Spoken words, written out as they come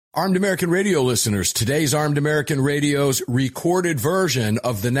Armed American Radio listeners, today's Armed American Radio's recorded version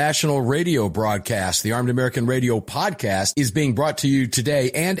of the national radio broadcast, the Armed American Radio podcast, is being brought to you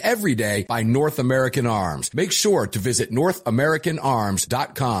today and every day by North American Arms. Make sure to visit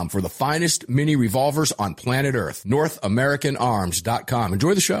NorthAmericanArms.com for the finest mini revolvers on planet Earth. NorthAmericanArms.com.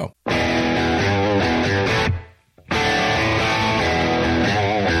 Enjoy the show.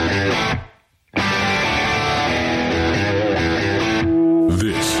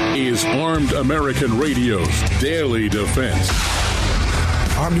 Armed American Radio's Daily Defense.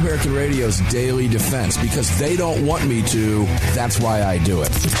 Armed American Radio's Daily Defense. Because they don't want me to, that's why I do it.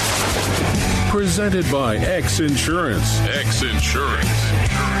 Presented by X Insurance. X Insurance.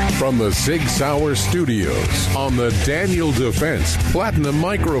 From the Sig Sauer Studios on the Daniel Defense Platinum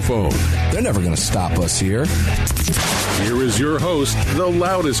Microphone. They're never going to stop us here. Here is your host, the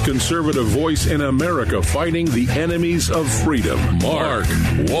loudest conservative voice in America fighting the enemies of freedom, Mark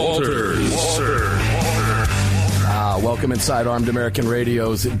Walters. Welcome inside Armed American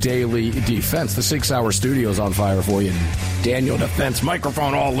Radio's Daily Defense. The 6 Hour Studio's on fire for you. Daniel Defense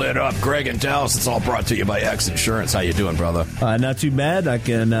microphone all lit up. Greg and Dallas, it's all brought to you by X Insurance. How you doing, brother? Not too bad. I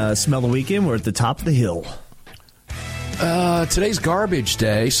can smell the weekend. We're at the top of the hill. Today's garbage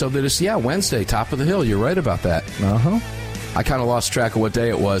day, so that it's, Wednesday, top of the hill. You're right about that. Uh-huh. I kind of lost track of what day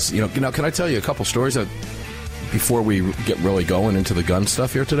it was. You know, can I tell you a couple stories before we get really going into the gun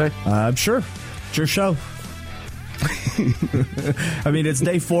stuff here today? Sure. It's your show. I mean, it's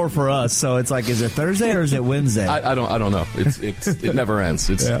day 4 for us, so it's like, is it Thursday or is it Wednesday? I don't know. It never ends.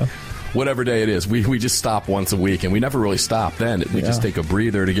 It's whatever day it is. We just stop once a week, and we never really stop then. We just take a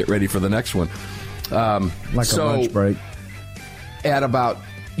breather to get ready for the next one. Like a lunch break. At about,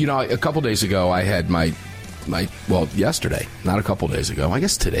 a couple days ago, I had yesterday, not a couple days ago. I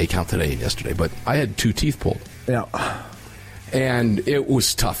guess count today and yesterday, but I had 2 teeth pulled. Yeah. And it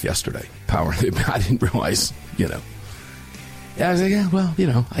was tough yesterday. I didn't realize, I was like,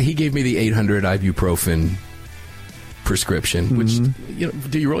 he gave me the 800 ibuprofen prescription, which,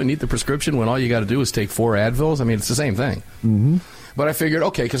 do you really need the prescription when all you got to do is take 4 Advils? I mean, it's the same thing. Mm-hmm. But I figured,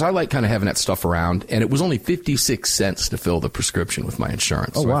 okay, because I like kind of having that stuff around, and it was only 56 cents to fill the prescription with my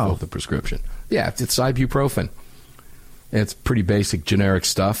insurance. Oh, wow. I filled the prescription. Yeah, it's ibuprofen. It's pretty basic, generic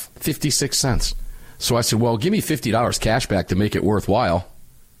stuff. 56 cents. So I said, well, give me $50 cash back to make it worthwhile.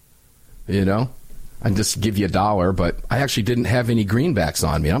 I'd just give you $1, but I actually didn't have any greenbacks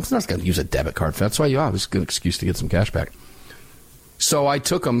on me. I'm not going to use a debit card for that. So it was a good excuse to get some cash back. So I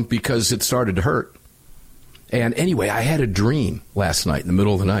took them because it started to hurt. And anyway, I had a dream last night in the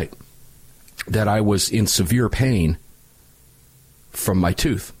middle of the night that I was in severe pain from my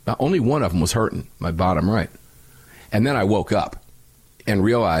tooth. Now, only one of them was hurting, my bottom right. And then I woke up and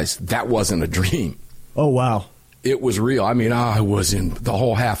realized that wasn't a dream. Oh, wow. It was real. I mean, I was in the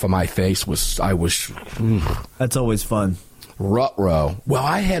whole half of my face That's always fun. Rut-row. Well,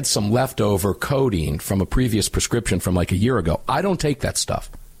 I had some leftover codeine from a previous prescription from like a year ago. I don't take that stuff.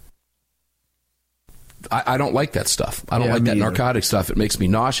 I don't like that stuff. I don't like that narcotic stuff. It makes me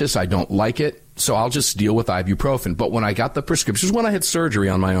nauseous. I don't like it. So I'll just deal with ibuprofen. But when I got the prescription, this was when I had surgery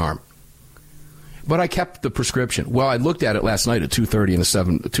on my arm. But I kept the prescription. Well, I looked at it last night at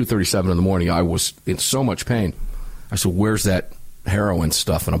 2:37 in the morning. I was in so much pain. I said, where's that heroin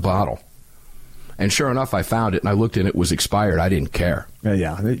stuff in a bottle? And sure enough, I found it, and I looked and it was expired. I didn't care.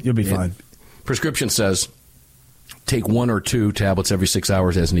 Yeah, you'll be fine. Prescription says take 1 or 2 tablets every 6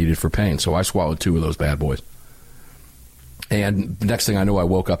 hours as needed for pain. So I swallowed 2 of those bad boys. And the next thing I knew, I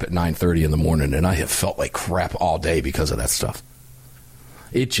woke up at 9:30 in the morning, and I have felt like crap all day because of that stuff.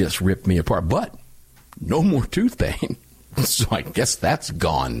 It just ripped me apart. But no more tooth pain. So I guess that's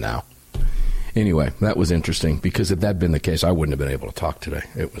gone now. Anyway, that was interesting because if that had been the case, I wouldn't have been able to talk today.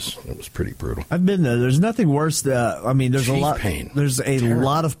 It was pretty brutal. I've been there. There's nothing worse. There's teeth a lot. Pain. There's a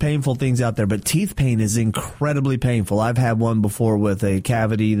lot of painful things out there, but teeth pain is incredibly painful. I've had one before with a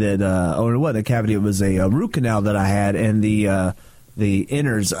cavity that, It was a root canal that I had, and the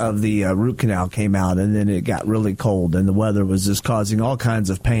innards of the root canal came out, and then it got really cold, and the weather was just causing all kinds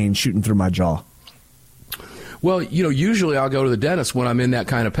of pain shooting through my jaw. Well, usually I'll go to the dentist when I'm in that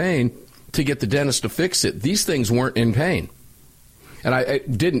kind of pain to get the dentist to fix it. These things weren't in pain. And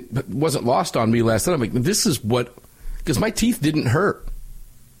it wasn't lost on me last night. I'm like, this is because my teeth didn't hurt.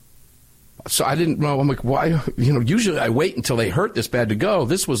 So I didn't know. I'm like, why? Usually I wait until they hurt this bad to go.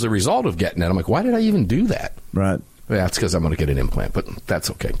 This was the result of getting it. I'm like, why did I even do that? Right. Yeah, it's because I'm going to get an implant, but that's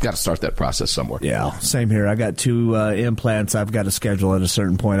okay. Got to start that process somewhere. Yeah, same here. I got 2 implants I've got to schedule at a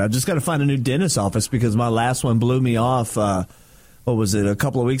certain point. I just got to find a new dentist office because my last one blew me off what was it? A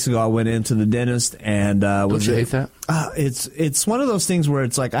couple of weeks ago, I went into the dentist and don't you hate that? It's one of those things where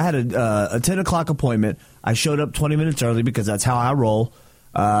it's like I had a 10 o'clock appointment. I showed up 20 minutes early because that's how I roll.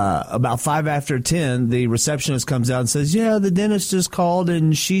 About 5 after 10, the receptionist comes out and says, "Yeah, the dentist just called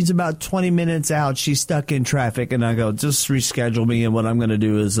and she's about 20 minutes out. She's stuck in traffic." And I go, "Just reschedule me." And what I'm going to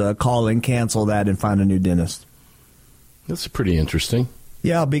do is call and cancel that and find a new dentist. That's pretty interesting.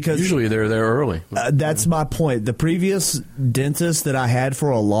 Yeah, because usually they're there early. That's my point. The previous dentist that I had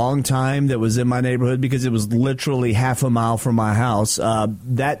for a long time that was in my neighborhood, because it was literally half a mile from my house,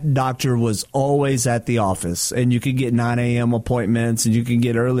 that doctor was always at the office. And you could get 9 a.m. appointments, and you could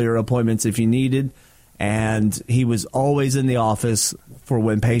get earlier appointments if you needed. And he was always in the office for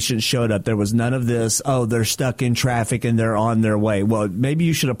when patients showed up. There was none of this, "Oh, they're stuck in traffic and they're on their way." Well, maybe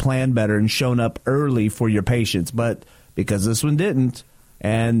you should have planned better and shown up early for your patients. But because this one didn't,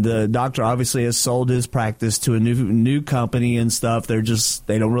 and the doctor obviously has sold his practice to a new company and stuff. They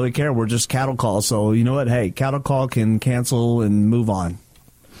don't really care. We're just cattle call. So you know what? Hey, cattle call can cancel and move on.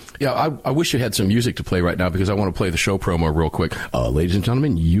 Yeah, I wish you had some music to play right now because I want to play the show promo real quick. Ladies and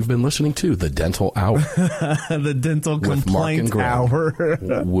gentlemen, you've been listening to The Dental Hour. The Dental Complaint Hour.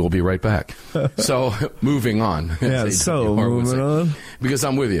 We'll be right back. So, moving on. Yeah, so moving on. Because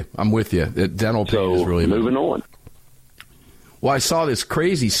I'm with you. Dental pain is really moving on. Well, I saw this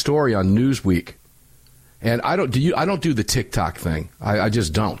crazy story on Newsweek, and I don't do the TikTok thing. I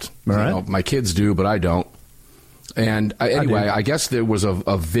just don't. All right. You know, my kids do, but I don't. And anyway, I guess there was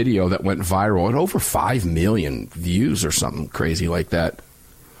a video that went viral and over 5 million views or something crazy like that.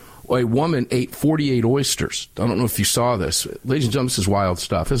 A woman ate 48 oysters. I don't know if you saw this. Ladies and gentlemen, this is wild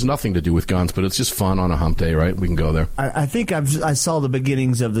stuff. It has nothing to do with guns, but it's just fun on a hump day, right? We can go there. I think I saw the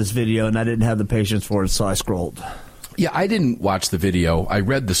beginnings of this video, and I didn't have the patience for it, so I scrolled. Yeah, I didn't watch the video. I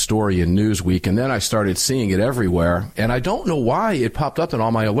read the story in Newsweek, and then I started seeing it everywhere. And I don't know why it popped up in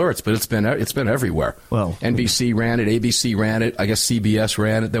all my alerts, but it's been everywhere. Well, NBC ran it, ABC ran it, I guess CBS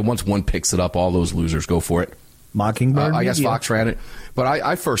ran it. Then once one picks it up, all those losers go for it. Mockingbird. I guess Fox ran it, but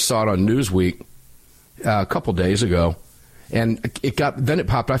I first saw it on Newsweek a couple days ago, and it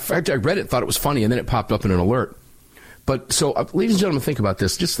popped. I read it, thought it was funny, and then it popped up in an alert. But so, ladies and gentlemen, think about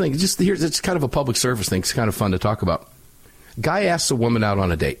this. It's kind of a public service thing. It's kind of fun to talk about. Guy asks a woman out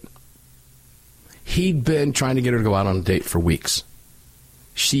on a date. He'd been trying to get her to go out on a date for weeks.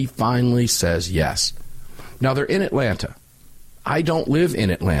 She finally says yes. Now, they're in Atlanta. I don't live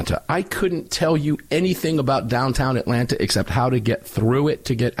in Atlanta. I couldn't tell you anything about downtown Atlanta except how to get through it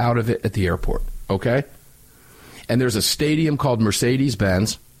to get out of it at the airport, okay? And there's a stadium called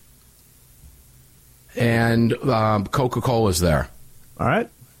Mercedes-Benz. And Coca-Cola's there. All right.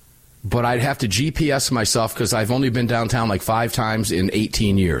 But I'd have to GPS myself because I've only been downtown like 5 times in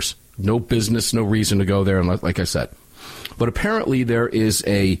 18 years. No business, no reason to go there, unless, like I said. But apparently there is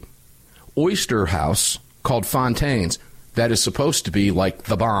a oyster house called Fontaine's that is supposed to be like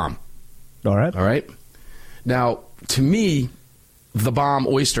the bomb. All right. All right? Now, to me, the bomb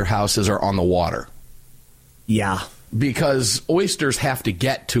oyster houses are on the water. Yeah. Because oysters have to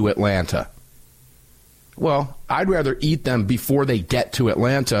get to Atlanta. Well, I'd rather eat them before they get to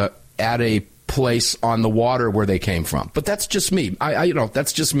Atlanta at a place on the water where they came from. But that's just me.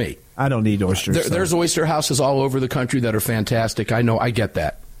 That's just me. I don't eat oysters. There's oyster houses all over the country that are fantastic. I know. I get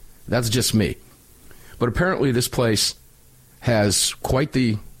that. That's just me. But apparently this place has quite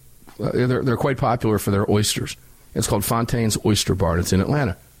the... they're quite popular for their oysters. It's called Fontaine's Oyster Bar. It's in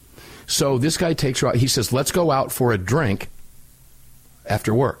Atlanta. So this guy takes her out. He says, let's go out for a drink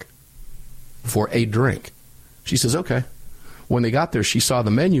after work. For a drink. She says, okay. When they got there, she saw the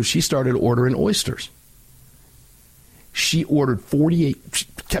menu. She started ordering oysters. She ordered 48. She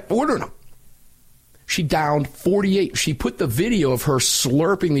kept ordering them. She downed 48. She put the video of her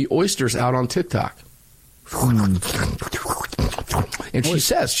slurping the oysters out on TikTok. And she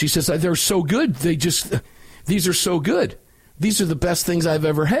says, they're so good. These are so good. These are the best things I've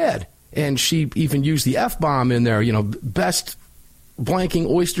ever had. And she even used the F-bomb in there, best blanking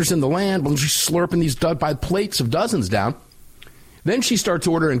oysters in the land. When she's slurping these by plates of dozens down. Then she starts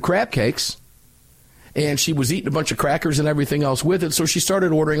ordering crab cakes, and she was eating a bunch of crackers and everything else with it, so she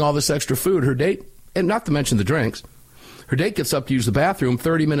started ordering all this extra food. Her date, and not to mention the drinks, her date gets up to use the bathroom.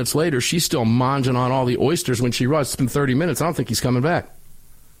 30 minutes later, she's still munging on all the oysters when she runs. It's been 30 minutes. I don't think he's coming back.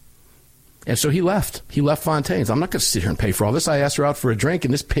 And so he left. He left Fontaine's. I'm not going to sit here and pay for all this. I asked her out for a drink,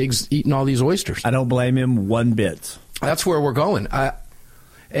 and this pig's eating all these oysters. I don't blame him one bit. That's where we're going.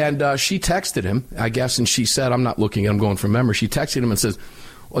 And she texted him, I guess, and she said, I'm not looking, I'm going from memory. She texted him and says,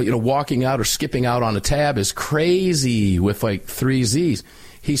 walking out or skipping out on a tab is crazy with like 3 Z's.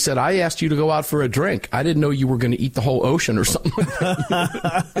 He said, I asked you to go out for a drink. I didn't know you were going to eat the whole ocean or something like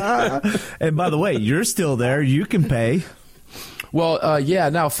that. And by the way, you're still there. You can pay. Well,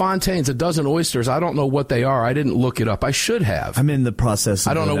 now Fontaine's a dozen oysters. I don't know what they are. I didn't look it up. I should have. I'm in the process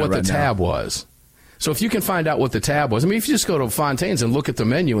of I don't know what right the tab was. So if you can find out what the tab was, if you just go to Fontaine's and look at the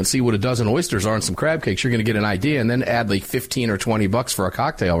menu and see what a dozen oysters are and some crab cakes, you're going to get an idea, and then add like $15 or $20 for a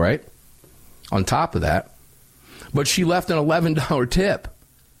cocktail, right? On top of that. But she left an $11 tip.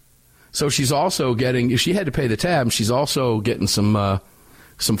 So she's also getting, if she had to pay the tab, she's also getting some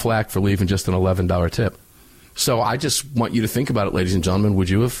flack for leaving just an $11 tip. So I just want you to think about it, ladies and gentlemen. Would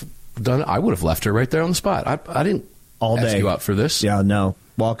you have done it? I would have left her right there on the spot. I didn't ask you out for this. Yeah, no.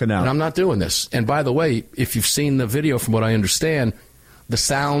 Walking out. And I'm not doing this. And by the way, if you've seen the video, from what I understand, the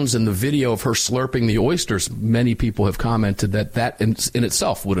sounds and the video of her slurping the oysters, many people have commented that in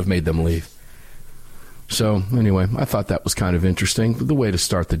itself would have made them leave. So anyway, I thought that was kind of interesting. The way to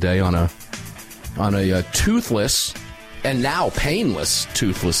start the day on a toothless and now painless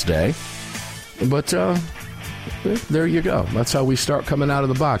toothless day. But there you go. That's how we start coming out of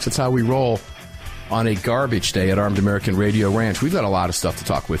the box. That's how we roll on a garbage day at Armed American Radio Ranch. We've got a lot of stuff to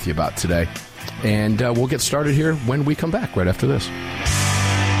talk with you about today. And we'll get started here when we come back right after this.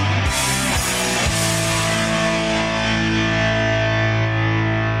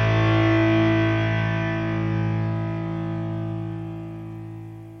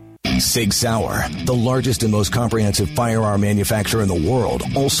 Sig Sauer, the largest and most comprehensive firearm manufacturer in the world,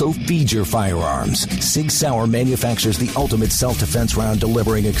 also feeds your firearms. Sig Sauer manufactures the ultimate self-defense round,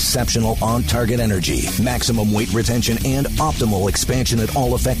 delivering exceptional on-target energy, maximum weight retention, and optimal expansion at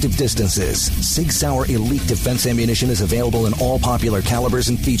all effective distances. Sig Sauer Elite Defense ammunition is available in all popular calibers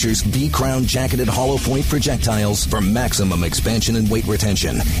and features V-crown jacketed hollow point projectiles for maximum expansion and weight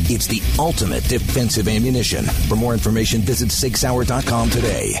retention. It's the ultimate defensive ammunition. For more information, visit SigSauer.com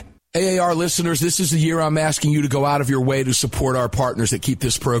today. AAR listeners, this is the year I'm asking you to go out of your way to support our partners that keep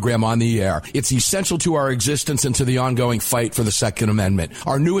this program on the air. It's essential to our existence and to the ongoing fight for the Second Amendment.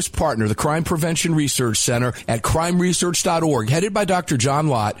 Our newest partner, the Crime Prevention Research Center at crimeresearch.org, headed by Dr. John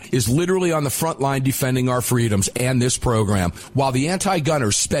Lott, is literally on the front line defending our freedoms and this program. While the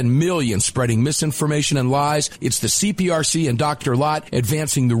anti-gunners spend millions spreading misinformation and lies, it's the CPRC and Dr. Lott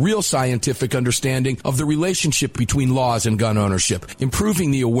advancing the real scientific understanding of the relationship between laws and gun ownership,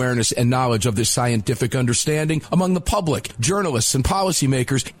 improving the awareness and knowledge of this scientific understanding among the public, journalists, and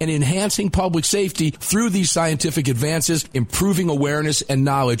policymakers, and enhancing public safety through these scientific advances, improving awareness and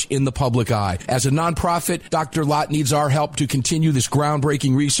knowledge in the public eye. As a nonprofit, Dr. Lott needs our help to continue this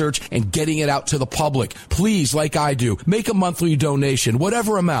groundbreaking research and getting it out to the public. Please, like I do, make a monthly donation,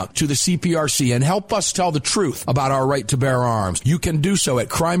 whatever amount, to the CPRC and help us tell the truth about our right to bear arms. You can do so at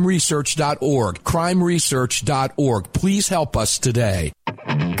crimeresearch.org. crimeresearch.org. Please help us today.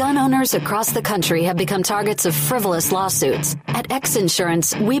 Gun owners across the country have become targets of frivolous lawsuits. At X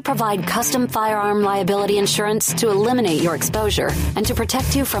Insurance, we provide custom firearm liability insurance to eliminate your exposure and to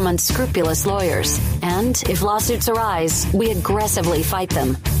protect you from unscrupulous lawyers. And if lawsuits arise, we aggressively fight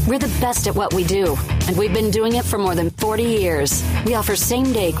them. We're the best at what we do, and we've been doing it for more than 40 years. We offer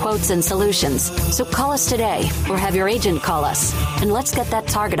same-day quotes and solutions. So call us today or have your agent call us, and let's get that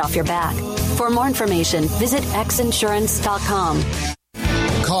target off your back. For more information, visit xinsurance.com.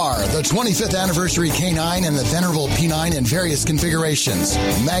 Car, the 25th anniversary K9 and the venerable P9 in various configurations.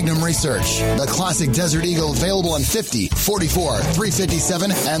 Magnum Research, the classic Desert Eagle available in 50, 44,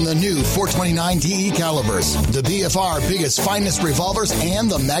 357, and the new 429 DE calibers. The BFR biggest finest revolvers and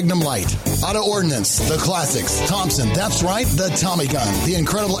the Magnum Light. Auto Ordnance, the classics. Thompson, that's right, the Tommy gun, the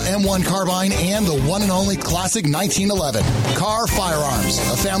incredible M1 carbine, and the one and only classic 1911. Car Firearms,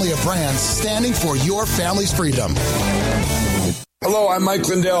 a family of brands standing for your family's freedom. Hello, I'm Mike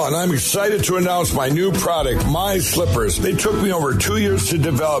Lindell, and I'm excited to announce my new product, My Slippers. They took me over 2 years to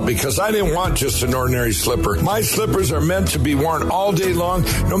develop because I didn't want just an ordinary slipper. My slippers are meant to be worn all day long,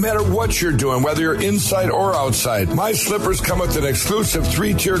 no matter what you're doing, whether you're inside or outside. My slippers come with an exclusive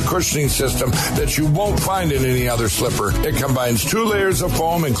 3-tier cushioning system that you won't find in any other slipper. It combines 2 layers of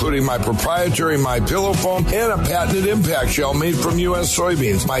foam, including my proprietary My Pillow foam and a patented impact gel made from U.S.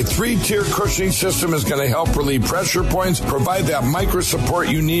 soybeans. My 3-tier cushioning system is going to help relieve pressure points, provide that micro support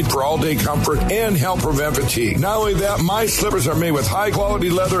you need for all-day comfort and help prevent fatigue. Not only that, my slippers are made with high-quality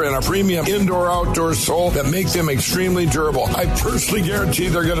leather and a premium indoor-outdoor sole that make them extremely durable. I personally guarantee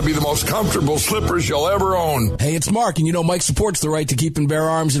they're going to be the most comfortable slippers you'll ever own. Hey, it's Mark, and you know Mike supports the right to keep and bear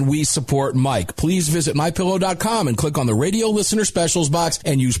arms, and we support Mike. Please visit MyPillow.com and click on the radio listener specials box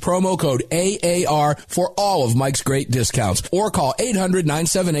and use promo code AAR for all of Mike's great discounts. Or call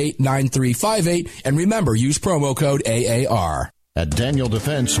 800-978-9358, and remember, use promo code AAR. At Daniel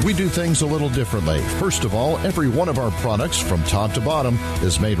Defense, we do things a little differently. First of all, every one of our products, from top to bottom,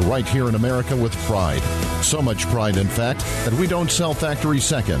 is made right here in America with pride. So much pride, in fact, that we don't sell factory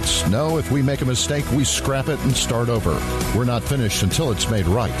seconds. No, if we make a mistake, we scrap it and start over. We're not finished until it's made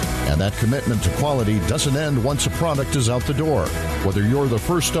right. And that commitment to quality doesn't end once a product is out the door. Whether you're the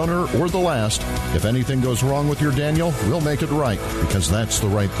first owner or the last, if anything goes wrong with your Daniel, we'll make it right, because that's the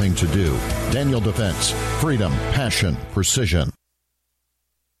right thing to do. Daniel Defense. Freedom, passion, precision.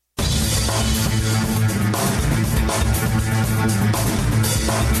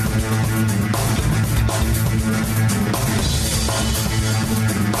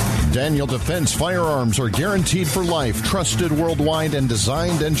 Daniel Defense firearms are guaranteed for life, trusted worldwide, and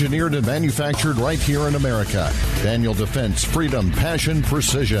designed, engineered, and manufactured right here in America. Daniel Defense, freedom, passion,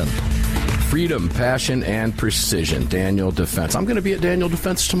 precision. Freedom, passion, and precision. Daniel Defense. I'm going to be at Daniel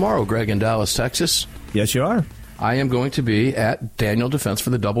Defense tomorrow, Greg, in Dallas, Texas. Yes, you are. I am going to be at Daniel Defense for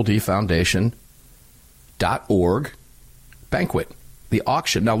the Double D Foundation.org banquet. The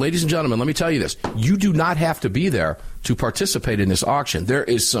auction. Now, ladies and gentlemen, let me tell you this. You do not have to be there to participate in this auction. There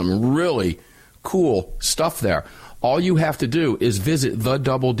is some really cool stuff there. All you have to do is visit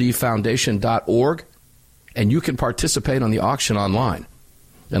thedoubledfoundation.org, and you can participate on the auction online.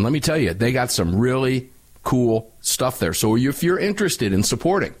 And let me tell you, they got some really cool stuff there. So if you're interested in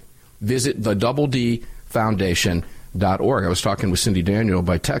supporting, visit thedoubledfoundation.org. I was talking with Cindy Daniel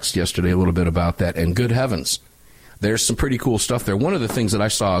by text yesterday a little bit about that, and good heavens, there's some pretty cool stuff there. One of the things that I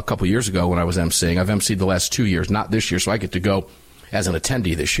saw a couple years ago when I was emceeing, I've emceed the last 2 years, not this year, so I get to go as an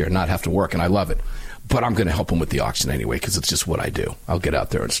attendee this year, not have to work, and I love it. But I'm going to help them with the auction anyway, because it's just what I do. I'll get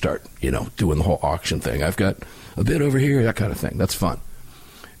out there and start, doing the whole auction thing. I've got a bit over here, that kind of thing. That's fun.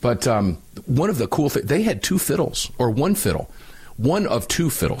 But one of the cool things, they had two fiddles, or one fiddle. One of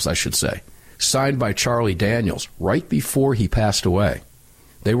two fiddles, I should say, signed by Charlie Daniels right before he passed away.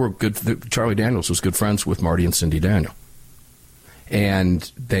 They were good. Charlie Daniels was good friends with Marty and Cindy Daniel.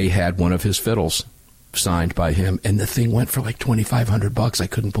 And they had one of his fiddles signed by him, and the thing went for like $2,500. I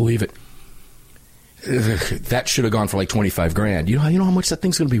couldn't believe it. That should have gone for like $25,000. You know how much that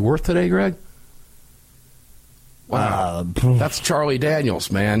thing's going to be worth today, Greg? Wow. That's Charlie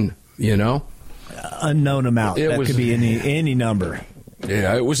Daniels, man, Unknown amount. That could be any number.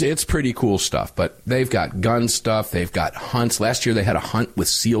 Yeah, it's pretty cool stuff, but they've got gun stuff, they've got hunts. Last year they had a hunt with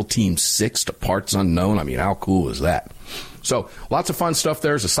SEAL Team 6 to parts unknown. I mean, how cool is that? So lots of fun stuff.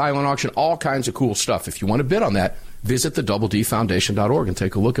 There's a silent auction, all kinds of cool stuff. If you want to bid on that, visit thedoubledfoundation.org and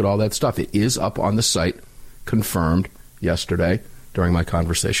take a look at all that stuff. It is up on the site, confirmed yesterday during my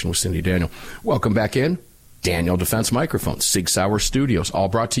conversation with Cindy Daniel. Welcome back in. Daniel Defense Microphones, Sig Sauer Studios, all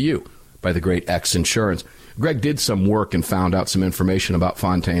brought to you by the great X Insurance. Greg did some work and found out some information about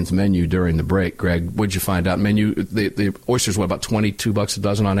Fontaine's menu during the break. Greg, what'd you find out? Menu, the oysters, what, about $22 a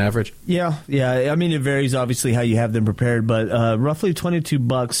dozen on average? Yeah. I mean, it varies, obviously, how you have them prepared, but roughly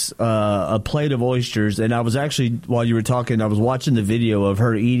 $22 a plate of oysters. And I was actually, while you were talking, I was watching the video of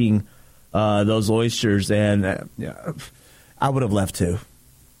her eating those oysters, and I would have left too.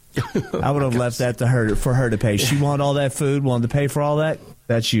 I would have left that to her for her to pay. She wanted all that food, wanted to pay for all that.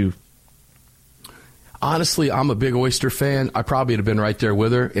 That's you. Honestly, I'm a big oyster fan. I probably would have been right there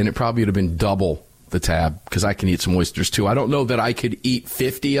with her, and it probably would have been double the tab, because I can eat some oysters too. I don't know that I could eat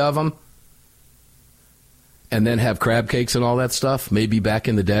 50 of them and then have crab cakes and all that stuff, maybe back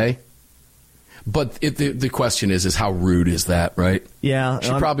in the day. But the question is how rude is that, right? Yeah.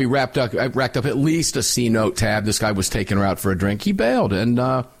 She probably racked up at least a C-note tab. This guy was taking her out for a drink. He bailed, and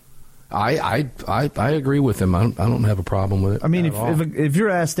I agree with him. I don't have a problem with it. I mean, if you're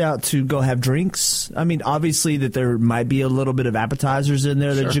asked out to go have drinks, I mean, obviously that there might be a little bit of appetizers in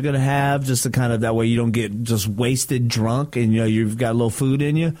there that you're going to have, just to kind of, that way you don't get just wasted drunk and you've got a little food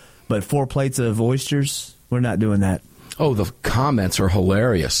in you. But 4 plates of oysters, we're not doing that. Oh, the comments are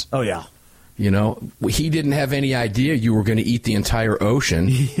hilarious. Oh, yeah. He didn't have any idea you were going to eat the entire ocean.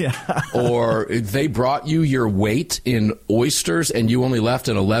 Yeah. Or they brought you your weight in oysters and you only left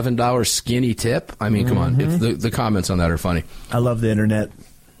an $11 skinny tip. I mean, come on. The comments on that are funny. I love the internet.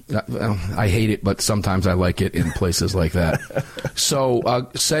 I hate it, but sometimes I like it in places like that. So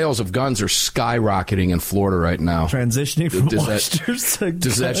sales of guns are skyrocketing in Florida right now. Transitioning from oysters to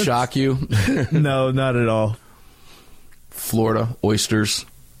Does that shock you? No, not at all. Florida, oysters,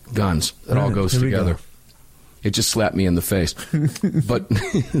 guns. It all goes together. It just slapped me in the face. But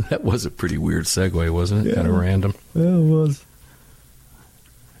that was a pretty weird segue, wasn't it? Yeah. Kind of random. Yeah, it was.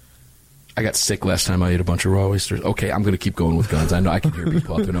 I got sick last time I ate a bunch of raw oysters. Okay, I'm going to keep going with guns. I know I can hear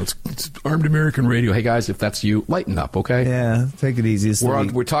people up. It's Armed American Radio. Hey, guys, if that's you, lighten up, okay? Yeah, take it easy.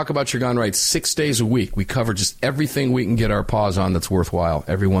 We talk about your gun rights 6 days a week. We cover just everything we can get our paws on that's worthwhile.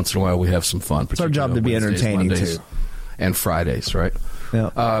 Every once in a while, we have some fun. It's our job to be entertaining, Mondays, too. And Fridays, right?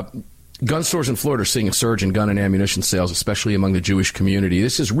 Yeah. Gun stores in Florida are seeing a surge in gun and ammunition sales, especially among the Jewish community.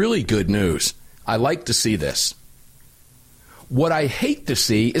 This is really good news. I like to see this. What I hate to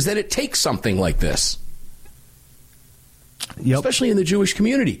see is that it takes something like this, especially in the Jewish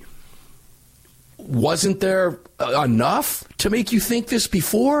community. Wasn't there enough to make you think this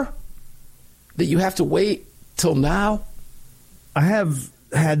before? That you have to wait till now? I have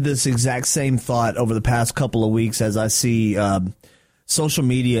had this exact same thought over the past couple of weeks as I see social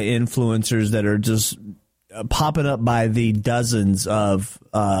media influencers that are just popping up by the dozens of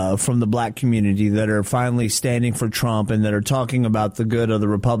from the black community that are finally standing for Trump and that are talking about the good of the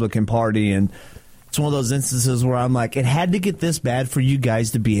Republican Party. And it's one of those instances where I'm like, it had to get this bad for you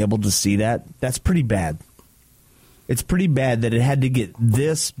guys to be able to see that. That's pretty bad. It's pretty bad that it had to get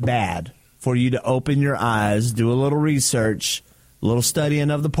this bad for you to open your eyes, do a little research, a little studying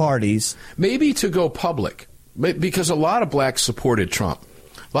of the parties. Maybe to go public, because a lot of blacks supported Trump.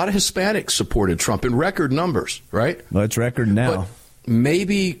 A lot of Hispanics supported Trump in record numbers, right? Well, it's record now. But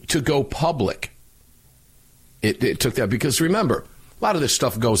maybe to go public, it took that. Because remember, a lot of this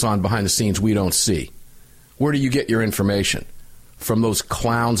stuff goes on behind the scenes we don't see. Where do you get your information? From those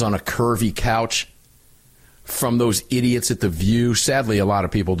clowns on a curvy couch? From those idiots at The View? Sadly, a lot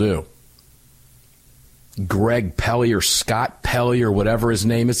of people do. Greg Pelly or Scott Pelly or whatever his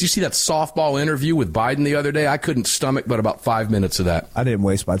name is. You see that softball interview with Biden the other day? I couldn't stomach but about 5 minutes of that. I didn't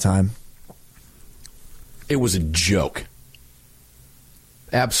waste my time. It was a joke.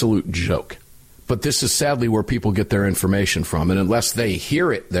 Absolute joke. But this is sadly where people get their information from. And unless they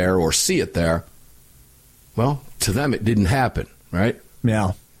hear it there or see it there, well, to them it didn't happen, right?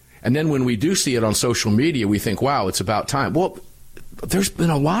 Yeah. And then when we do see it on social media, we think, wow, it's about time. Well, there's been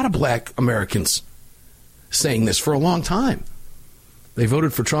a lot of black Americans saying this for a long time. They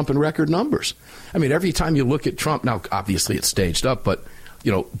voted for Trump in record numbers. I mean, every time you look at Trump, now obviously it's staged up, but,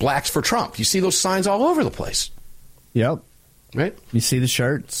 you know, blacks for Trump. You see those signs all over the place. Yep. Right? You see the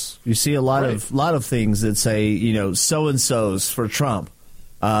shirts. You see a lot of things that say, you know, so-and-so's for Trump.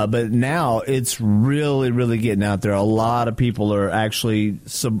 But now it's really, really getting out there. A lot of people are actually,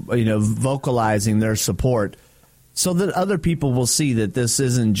 vocalizing their support so that other people will see that this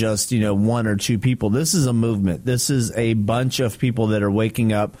isn't just, one or two people. This is a movement. This is a bunch of people that are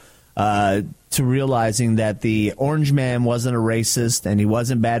waking up to realizing that the orange man wasn't a racist and he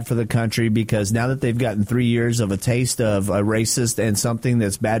wasn't bad for the country, because now that they've gotten 3 years of a taste of a racist and something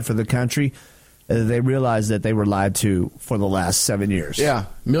that's bad for the country, they realize that they were lied to for the last 7 years. Yeah.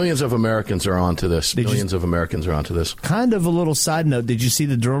 Millions of Americans are onto this. Millions of Americans are onto this. Kind of a little side note. Did you see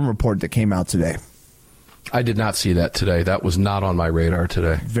the Durham report that came out today? I did not see that today. That was not on my radar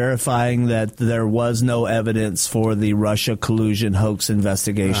today. Verifying that there was no evidence for the Russia collusion hoax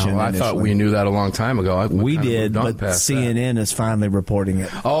investigation. I thought we knew that a long time ago. We did, but CNN is finally reporting it.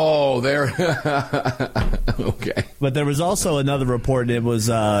 Oh, there. Okay. But there was also another report. It was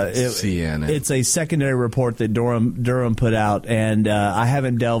CNN. It's a secondary report that Durham put out, and I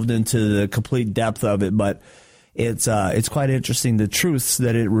haven't delved into the complete depth of it, but it's quite interesting, the truths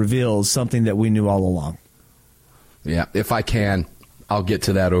that it reveals, something that we knew all along. Yeah, if I can, I'll get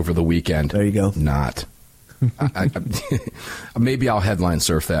to that over the weekend. There you go. Not. Maybe I'll headline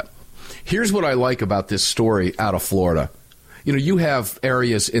surf that. Here's what I like about this story out of Florida. You have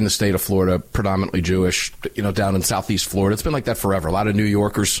areas in the state of Florida, predominantly Jewish, down in southeast Florida. It's been like that forever. A lot of New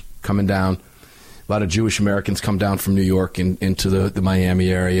Yorkers coming down. A lot of Jewish Americans come down from New York into the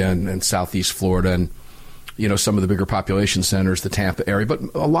Miami area and southeast Florida, and some of the bigger population centers, the Tampa area, but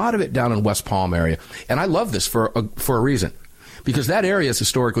a lot of it down in West Palm area. And I love this for a reason, because that area has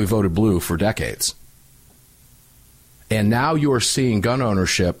historically voted blue for decades. And now you're seeing gun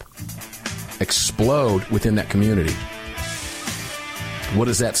ownership explode within that community. What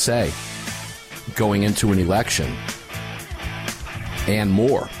does that say going into an election? and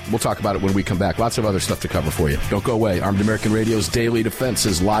more. We'll talk about it when we come back. Lots of other stuff to cover for you. Don't go away. Armed American Radio's Daily Defense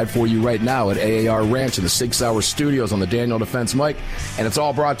is live for you right now at AAR Ranch in the Sig Sauer Studios on the Daniel Defense mic, and it's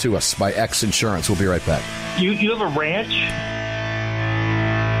all brought to us by X Insurance. We'll be right back. You have a ranch?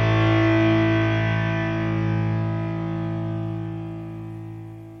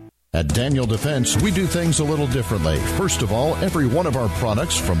 At Daniel Defense, we do things a little differently. First of all, every one of our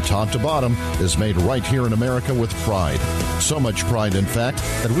products, from top to bottom, is made right here in America with pride. So much pride, in fact,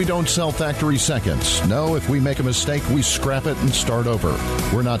 that we don't sell factory seconds. No, if we make a mistake, we scrap it and start over.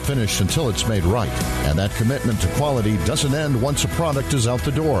 We're not finished until it's made right. And that commitment to quality doesn't end once a product is out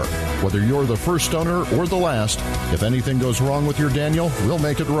the door. Whether you're the first owner or the last, if anything goes wrong with your Daniel, we'll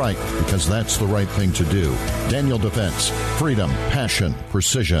make it right, because that's the right thing to do. Daniel Defense. Freedom, passion,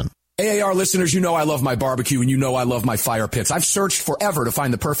 precision. AAR listeners, you know I love my barbecue and you know I love my fire pits. I've searched forever to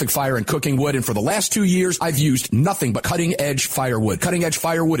find the perfect fire and cooking wood, and for the last 2 years, I've used nothing but cutting-edge firewood. Cutting-edge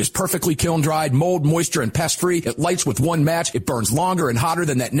firewood is perfectly kiln-dried, mold, moisture, and pest-free. It lights with one match. It burns longer and hotter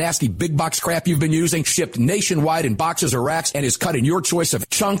than that nasty big-box crap you've been using, shipped nationwide in boxes or racks, and is cut in your choice of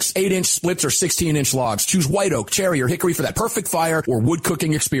chunks, 8-inch splits, or 16-inch logs. Choose white oak, cherry, or hickory for that perfect fire or wood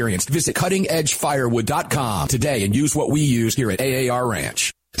cooking experience. Visit cuttingedgefirewood.com today and use what we use here at AAR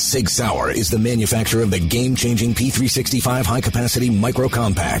Ranch. Sig Sauer is the manufacturer of the game-changing P365 high-capacity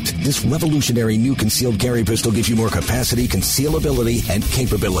micro-compact. This revolutionary new concealed carry pistol gives you more capacity, concealability, and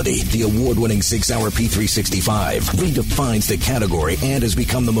capability. The award-winning Sig Sauer P365 redefines the category and has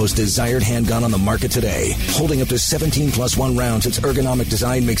become the most desired handgun on the market today. Holding up to 17+1 rounds, its ergonomic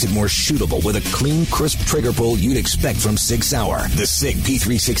design makes it more shootable with a clean, crisp trigger pull you'd expect from Sig Sauer. The Sig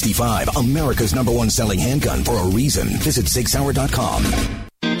P365, America's #1 selling handgun for a reason. Visit SigSauer.com.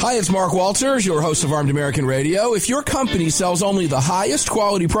 Hi, it's Mark Walters, your host of Armed American Radio. If your company sells only the highest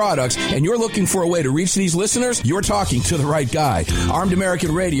quality products and you're looking for a way to reach these listeners, you're talking to the right guy. Armed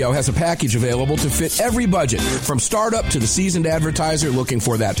American Radio has a package available to fit every budget, from startup to the seasoned advertiser looking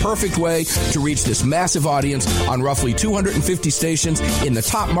for that perfect way to reach this massive audience on roughly 250 stations in the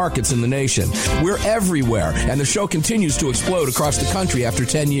top markets in the nation. We're everywhere, and the show continues to explode across the country after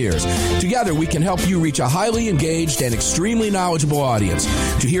 10 years. Together, we can help you reach a highly engaged and extremely knowledgeable audience.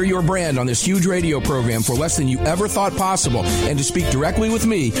 To hear your brand on this huge radio program for less than you ever thought possible, and to speak directly with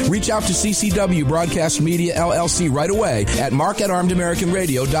me, reach out to CCW Broadcast Media LLC right away at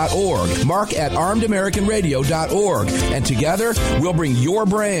mark@armedamericanradio.org. mark@armedamericanradio.org. And together, we'll bring your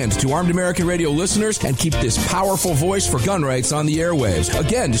brand to Armed American Radio listeners and keep this powerful voice for gun rights on the airwaves.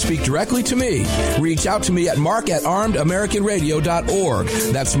 Again, to speak directly to me, reach out to me at mark@armedamericanradio.org.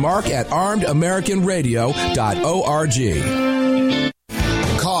 That's mark@armedamericanradio.org.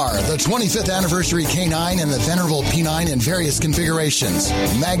 Car, the 25th anniversary K9 and the venerable P9 in various configurations.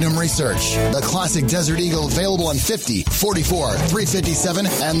 Magnum Research, the classic Desert Eagle available in 50, 44, 357,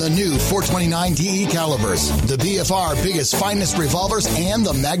 and the new 429 DE calibers. The BFR biggest, finest revolvers and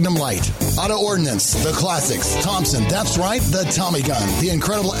the Magnum Light. Auto Ordnance, the classics. Thompson, that's right, the Tommy gun, the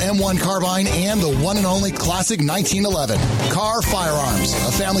incredible M1 carbine, and the one and only classic 1911. Car Firearms,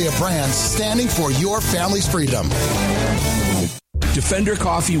 a family of brands standing for your family's freedom. Defender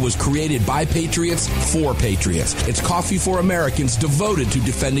Coffee was created by patriots for patriots. It's coffee for Americans devoted to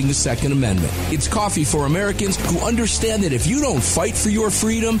defending the Second Amendment. It's coffee for Americans who understand that if you don't fight for your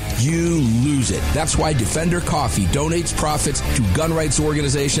freedom, you lose it. That's why Defender Coffee donates profits to gun rights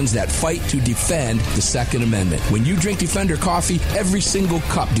organizations that fight to defend the Second Amendment. When you drink Defender Coffee, every single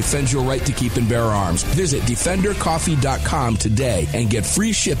cup defends your right to keep and bear arms. Visit DefenderCoffee.com today and get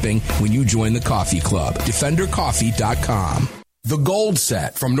free shipping when you join the coffee club. DefenderCoffee.com. The Gold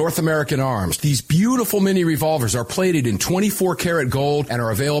Set from North American Arms. These beautiful mini revolvers are plated in 24 karat gold and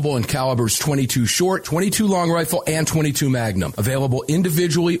are available in calibers 22 short, 22 long rifle, and 22 magnum. Available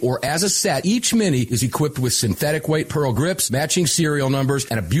individually or as a set, each mini is equipped with synthetic weight pearl grips, matching serial numbers,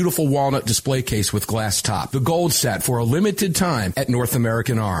 and a beautiful walnut display case with glass top. The Gold Set for a limited time at North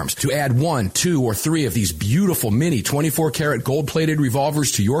American Arms. To add 1, 2, or 3 of these beautiful mini 24 karat gold plated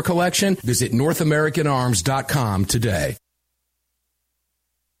revolvers to your collection, visit NorthAmericanArms.com today.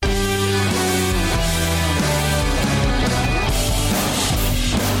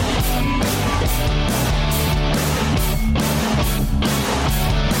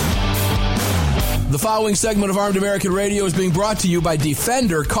 The following segment of Armed American Radio is being brought to you by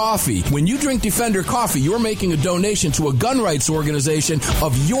Defender Coffee. When you drink Defender Coffee, you're making a donation to a gun rights organization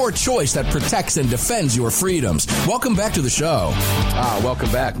of your choice that protects and defends your freedoms. Welcome back to the show.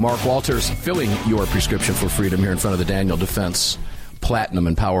 Welcome back. Mark Walters filling your prescription for freedom here in front of the Daniel Defense Platinum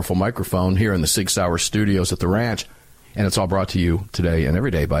and Powerful microphone here in the Sig Sauer Studios at the ranch. And it's all brought to you today and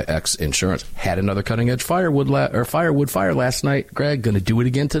every day by X Insurance. Had another cutting-edge firewood fire last night, Greg. Going to do it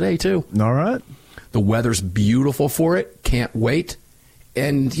again today, too. All right. The weather's beautiful for it. Can't wait.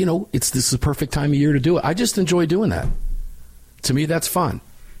 And, you know, this is the perfect time of year to do it. I just enjoy doing that. To me, that's fun.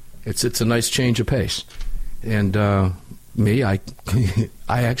 It's a nice change of pace. And I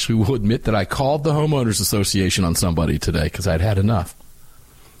actually will admit that I called the Homeowners Association on somebody today because I'd had enough.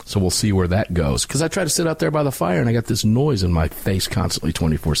 So we'll see where that goes. Because I try to sit out there by the fire, and I got this noise in my face constantly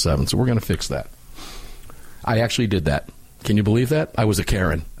 24/7. So we're going to fix that. I actually did that. Can you believe that? I was a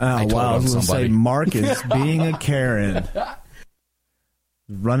Karen. Oh, wow. I was going to say Mark is being a Karen.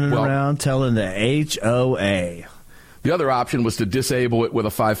 Running around telling the HOA. The other option was to disable it with a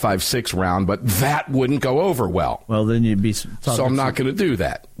 5.56 round, but that wouldn't go over well. Well, then you'd be... So I'm not going to do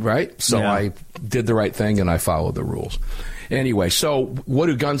that, right? So yeah. I did the right thing, and I followed the rules. Anyway, so what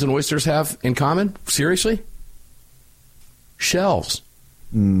do guns and oysters have in common? Seriously? Shelves.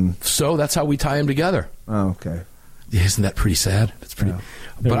 So that's how we tie them together. Oh, okay. Isn't that pretty sad? It's pretty. Yeah.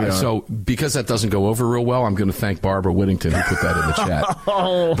 But so because that doesn't go over real well, I'm going to thank Barbara Whittington who put that in the chat.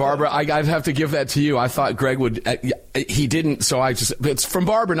 Barbara, I have to give that to you. I thought Greg would. He didn't, so I just. It's from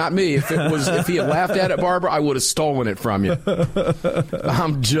Barbara, not me. If he had laughed at it, Barbara, I would have stolen it from you.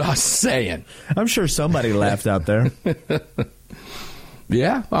 I'm just saying. I'm sure somebody laughed out there.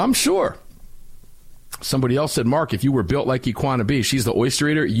 Yeah, I'm sure. Somebody else said, Mark, if you were built like Equana B, she's the oyster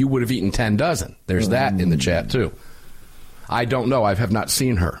eater, you would have eaten 10 dozen. There's that in the chat, too. I don't know. I have not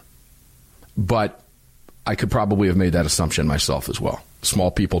seen her. But I could probably have made that assumption myself as well.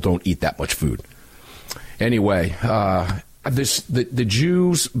 Small people don't eat that much food. Anyway, the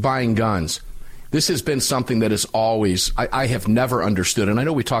Jews buying guns, this has been something that is always, I have never understood. And I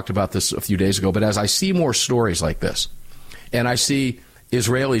know we talked about this a few days ago, but as I see more stories like this, and I see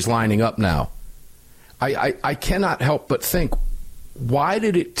Israelis lining up now, I cannot help but think, why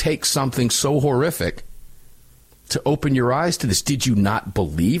did it take something so horrific to open your eyes to this? Did you not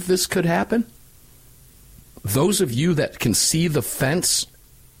believe this could happen? Those of you that can see the fence,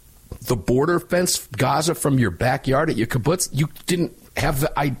 the border fence, Gaza from your backyard at your kibbutz, you didn't have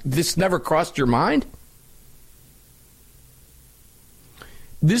this never crossed your mind?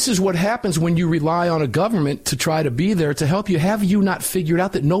 This is what happens when you rely on a government to try to be there to help you. Have you not figured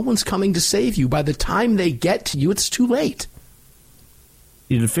out that no one's coming to save you? By the time they get to you, it's too late.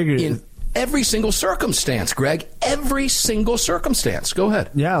 You'd have figured in every single circumstance, Greg. Every single circumstance. Go ahead.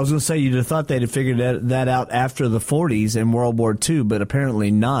 Yeah, I was going to say you'd have thought they'd have figured that out after the 40s in World War II, but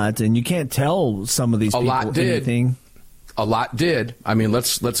apparently not. And you can't tell some of these people anything. A lot did. I mean,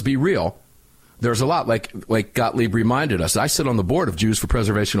 let's be real. There's a lot, like Gottlieb reminded us. I sit on the board of Jews for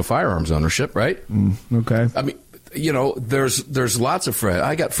Preservation of Firearms Ownership, right? Okay. I mean, you know, there's lots of friends.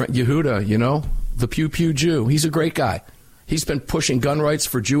 I got friend Yehuda, you know, the Pew Pew Jew. He's a great guy. He's been pushing gun rights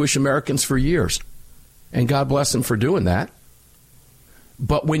for Jewish Americans for years, and God bless him for doing that.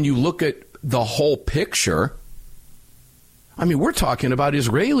 But when you look at the whole picture, I mean, we're talking about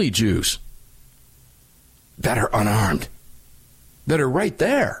Israeli Jews that are unarmed, that are right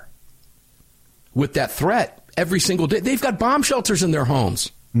there with that threat every single day. They've got bomb shelters in their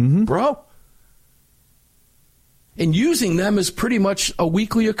homes, bro. And using them is pretty much a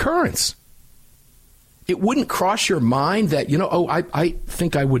weekly occurrence. It wouldn't cross your mind that, you know, I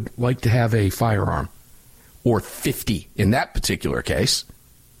think I would like to have a firearm, or 50 in that particular case.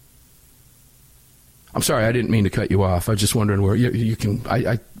 I'm sorry, I didn't mean to cut you off. I was just wondering where you can,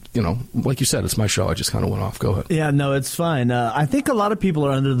 you know, like you said, it's my show. I just kind of went off. Go ahead. Yeah, no, it's fine. I think a lot of people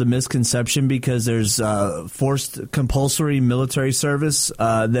are under the misconception because there's forced compulsory military service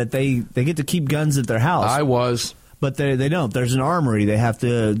that they get to keep guns at their house. I was. But they don't. There's an armory they have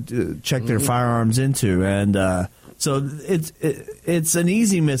to check their firearms into. And so it's an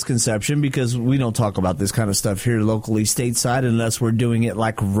easy misconception because we don't talk about this kind of stuff here locally stateside unless we're doing it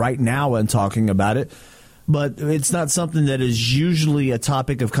like right now and talking about it. But it's not something that is usually a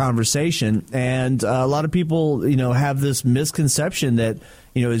topic of conversation. And a lot of people, you know, have this misconception that,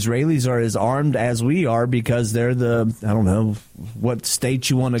 you know, Israelis are as armed as we are because they're the, I don't know what state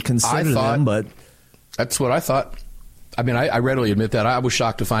you want to consider them, but that's what I thought. I mean, I readily admit that. I was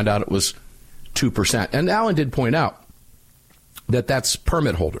shocked to find out it was 2%. And Alan did point out that that's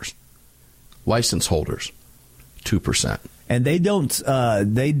permit holders, license holders, 2%. And they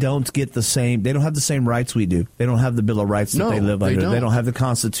don't get the same. They don't have the same rights we do. They don't have the Bill of Rights that they live under. They don't have the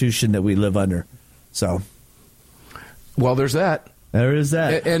Constitution that we live under. So, well, there's that. There is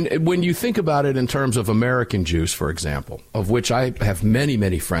that. And when you think about it in terms of American Jews, for example, of which I have many,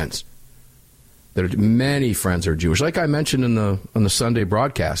 many friends. Many friends are Jewish. Like I mentioned on the Sunday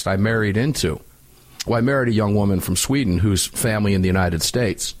broadcast, I married into Well, I married a young woman from Sweden whose family in the United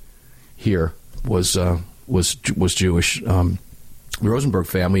States here was Jewish. The Rosenberg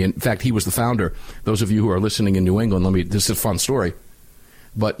family. In fact, he was the founder. Those of you who are listening in New England, this is a fun story.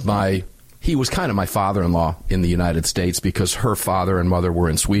 But he was kind of my father-in-law in the United States because her father and mother were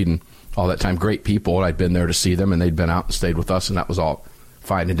in Sweden all that time. Great people. And I'd been there to see them, and they'd been out and stayed with us, and that was all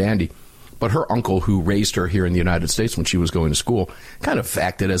fine and dandy. But her uncle, who raised her here in the United States when she was going to school, kind of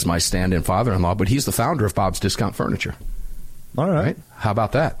acted as my stand-in father-in-law, but he's the founder of Bob's Discount Furniture. All right. How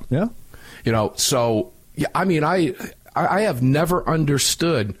about that? Yeah. So, yeah, I mean, I have never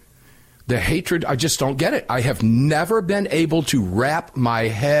understood the hatred. I just don't get it. I have never been able to wrap my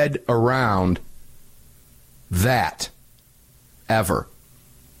head around that, ever.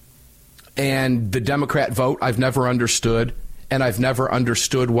 And the Democrat vote, I've never understood. And I've never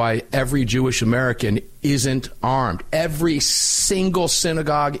understood why every Jewish American isn't armed. Every single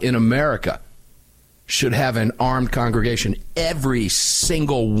synagogue in America should have an armed congregation. Every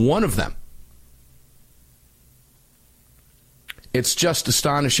single one of them. It's just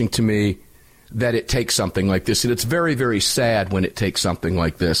astonishing to me that it takes something like this. And it's very, very sad when it takes something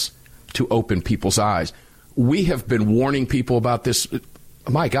like this to open people's eyes. We have been warning people about this.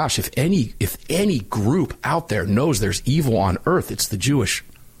 My gosh, if any group out there knows there's evil on earth, it's the Jewish.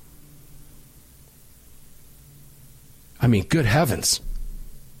 I mean, good heavens.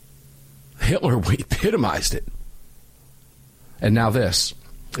 Hitler epitomized it. And now this.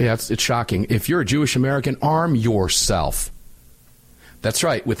 Yeah, it's shocking. If you're a Jewish American, arm yourself. That's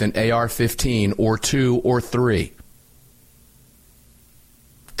right, with an AR-15 or 2 or 3.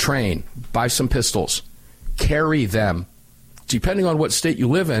 Train, buy some pistols, carry them. Depending on what state you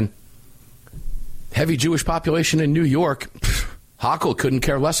live in, heavy Jewish population in New York, Hochul couldn't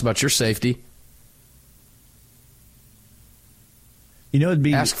care less about your safety.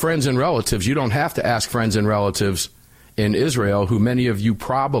 Ask friends and relatives. You don't have to ask friends and relatives in Israel, who many of you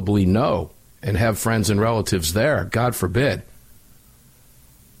probably know and have friends and relatives there. God forbid.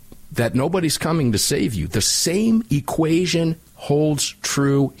 That nobody's coming to save you. The same equation holds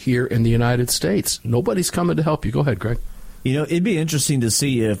true here in the United States. Nobody's coming to help you. Go ahead, Greg. It'd be interesting to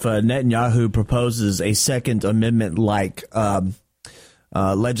see if Netanyahu proposes a Second Amendment-like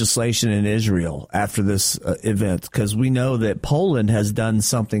legislation in Israel after this event, because we know that Poland has done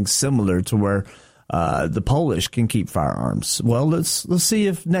something similar to where the Polish can keep firearms. Well, let's see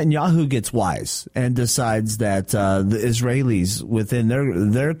if Netanyahu gets wise and decides that the Israelis within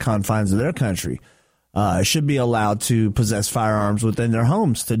their confines of their country should be allowed to possess firearms within their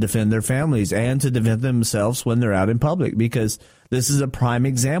homes to defend their families and to defend themselves when they're out in public, because this is a prime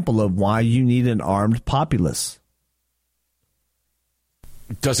example of why you need an armed populace.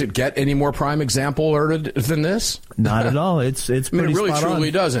 Does it get any more prime example than this? Not at all. It's pretty it really spot truly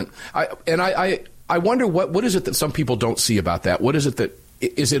on. Doesn't. I wonder what is it that some people don't see about that? What is it that,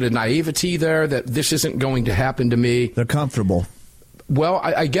 is it a naivety there that this isn't going to happen to me? They're comfortable. Well,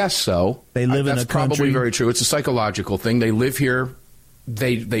 I guess so. They live in a country. That's probably very true. It's a psychological thing. They live here.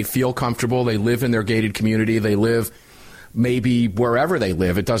 They feel comfortable. They live in their gated community. They live maybe wherever they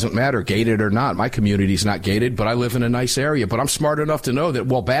live. It doesn't matter, gated or not. My community's not gated, but I live in a nice area. But I'm smart enough to know that,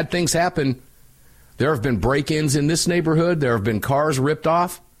 well, bad things happen. There have been break-ins in this neighborhood. There have been cars ripped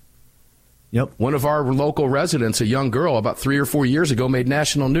off. Yep. One of our local residents, a young girl, about 3 or 4 years ago, made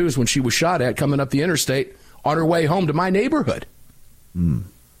national news when she was shot at coming up the interstate on her way home to my neighborhood.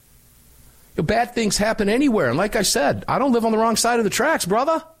 Bad things happen anywhere. And like I said, I don't live on the wrong side of the tracks,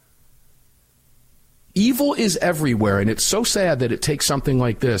 brother. Evil is everywhere, and it's so sad that it takes something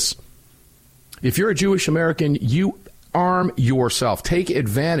like this. If you're a Jewish American, you arm yourself. Take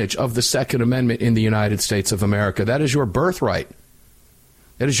advantage of the Second Amendment in the United States of America. That is your birthright.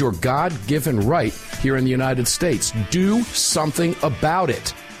 That is your God-given right here in the United States. Do something about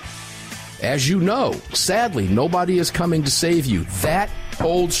it. As you know, sadly, nobody is coming to save you. That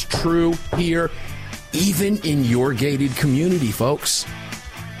holds true here, even in your gated community, folks.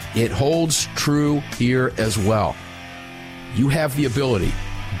 It holds true here as well. You have the ability.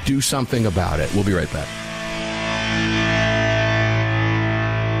 Do something about it. We'll be right back.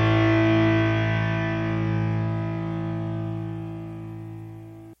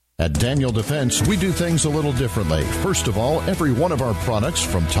 At Daniel Defense, we do things a little differently. First of all, every one of our products,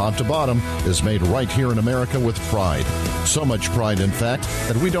 from top to bottom, is made right here in America with pride. So much pride, in fact,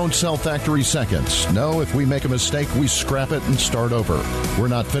 that we don't sell factory seconds. No, if we make a mistake, we scrap it and start over. We're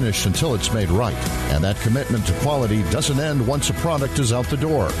not finished until it's made right. And that commitment to quality doesn't end once a product is out the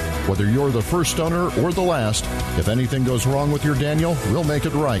door. Whether you're the first owner or the last, if anything goes wrong with your Daniel, we'll make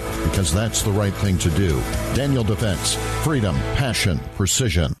it right, because that's the right thing to do. Daniel Defense. Freedom, passion,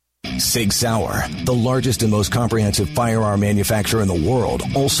 precision. Sig Sauer, the largest and most comprehensive firearm manufacturer in the world,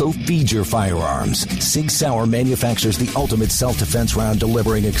 also feeds your firearms. Sig Sauer manufactures the ultimate self-defense round,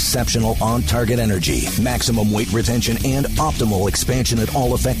 delivering exceptional on-target energy, maximum weight retention, and optimal expansion at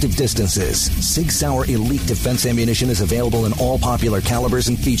all effective distances. Sig Sauer Elite Defense ammunition is available in all popular calibers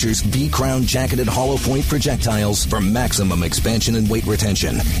and features V-crown jacketed hollow point projectiles for maximum expansion and weight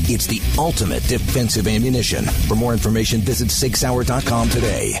retention. It's the ultimate defensive ammunition. For more information, visit SigSauer.com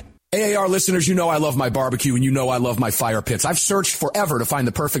today. AAR listeners, you know I love my barbecue and you know I love my fire pits. I've searched forever to find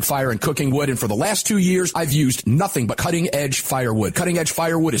the perfect fire and cooking wood, and for the last 2 years, I've used nothing but cutting-edge firewood. Cutting-edge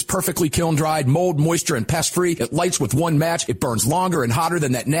firewood is perfectly kiln-dried, mold, moisture, and pest-free. It lights with one match. It burns longer and hotter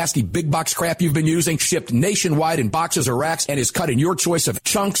than that nasty big-box crap you've been using. Shipped nationwide in boxes or racks, and is cut in your choice of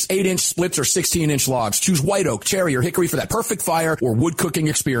chunks, 8-inch splits, or 16-inch logs. Choose white oak, cherry, or hickory for that perfect fire or wood cooking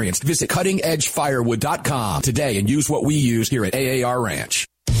experience. Visit cuttingedgefirewood.com today and use what we use here at AAR Ranch.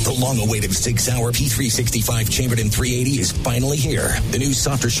 The long-awaited Sig Sauer P365 chambered in .380 is finally here. The new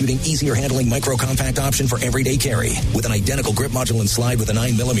softer shooting, easier handling micro-compact option for everyday carry. With an identical grip module and slide with a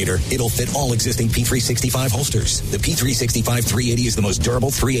 9mm, it'll fit all existing P365 holsters. The P365 .380 is the most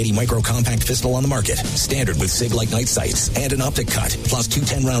durable .380 micro-compact pistol on the market. Standard with SIG-like night sights and an optic cut, plus 2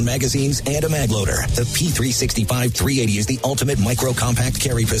 10-round magazines and a mag loader. The P365 .380 is the ultimate micro-compact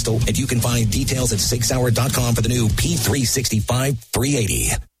carry pistol, and you can find details at SigSauer.com for the new P365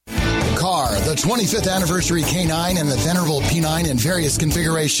 .380. Car, the 25th anniversary K9 and the venerable P9 in various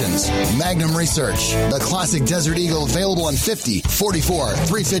configurations. Magnum Research, the classic Desert Eagle available in 50, 44,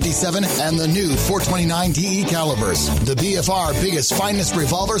 357, and the new 429 DE calibers. The BFR biggest, finest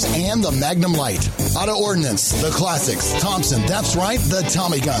revolvers, and the Magnum Light. Auto Ordnance, the classics. Thompson, that's right, the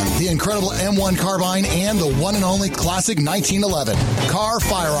Tommy gun, the incredible M1 carbine, and the one and only classic 1911. Car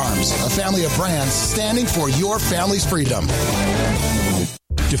Firearms, a family of brands standing for your family's freedom.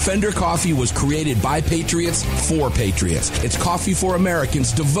 Defender Coffee was created by patriots for patriots. It's coffee for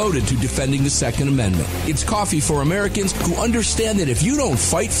Americans devoted to defending the Second Amendment. It's coffee for Americans who understand that if you don't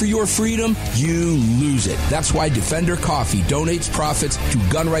fight for your freedom, you lose it. That's why Defender Coffee donates profits to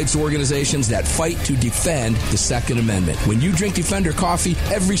gun rights organizations that fight to defend the Second Amendment. When you drink Defender Coffee,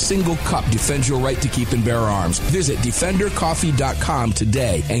 every single cup defends your right to keep and bear arms. Visit DefenderCoffee.com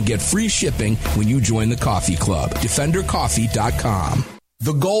today and get free shipping when you join the coffee club. DefenderCoffee.com.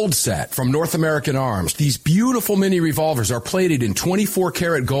 The Gold Set from North American Arms. These beautiful mini revolvers are plated in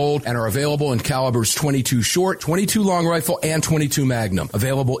 24-karat gold and are available in calibers 22 short, 22 long rifle, and 22 magnum.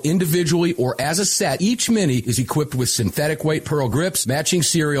 Available individually or as a set, each mini is equipped with synthetic white pearl grips, matching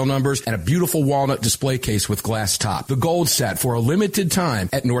serial numbers, and a beautiful walnut display case with glass top. The Gold Set for a limited time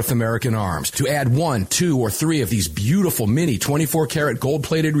at North American Arms. To add 1, 2, or 3 of these beautiful mini 24-karat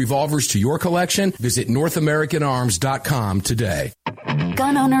gold-plated revolvers to your collection, visit NorthAmericanArms.com today.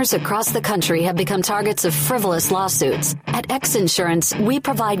 Gun owners across the country have become targets of frivolous lawsuits. At X Insurance, we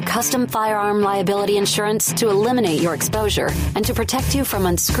provide custom firearm liability insurance to eliminate your exposure and to protect you from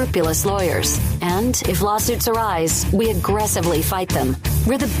unscrupulous lawyers. And if lawsuits arise, we aggressively fight them.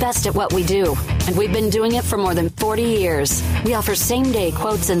 We're the best at what we do, and we've been doing it for more than 40 years. We offer same-day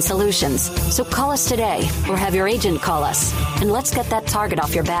quotes and solutions. So call us today or have your agent call us, and let's get that target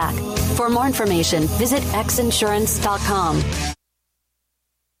off your back. For more information, visit xinsurance.com.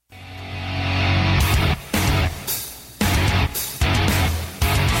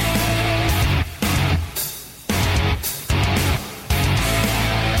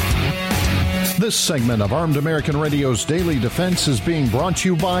 This segment of Armed American Radio's Daily Defense is being brought to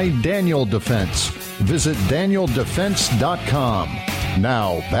you by Daniel Defense. Visit DanielDefense.com.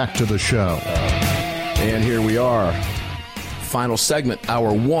 Now, back to the show. And here we are. Final segment,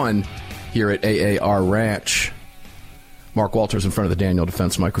 hour 1, here at AAR Ranch. Mark Walters in front of the Daniel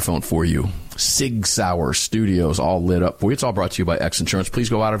Defense microphone for you. Sig Sauer Studios all lit up for you. It's all brought to you by X Insurance.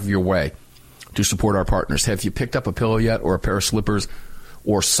 Please go out of your way to support our partners. Have you picked up a pillow yet, or a pair of slippers,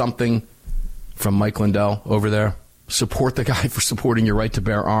 or something from Mike Lindell over there? Support the guy for supporting your right to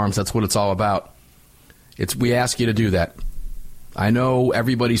bear arms. That's what it's all about. We ask you to do that. I know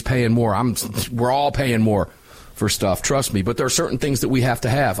everybody's paying more. We're all paying more for stuff, trust me. But there are certain things that we have to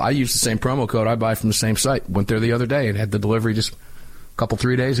have. I use the same promo code. I buy from the same site. Went there the other day and had the delivery just a couple,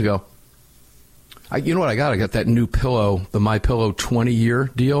 3 days ago. You know what I got? I got that new pillow, the MyPillow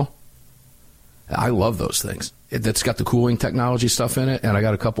 20-year deal. I love those things. That's got the cooling technology stuff in it, and I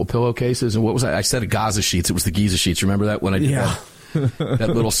got a couple pillowcases. And what was that? I said Gaza sheets. It was the Giza sheets. Remember that when I did that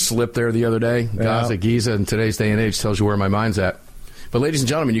little slip there the other day? Gaza, Giza, in today's day and age tells you where my mind's at. But ladies and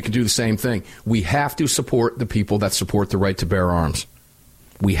gentlemen, you can do the same thing. We have to support the people that support the right to bear arms.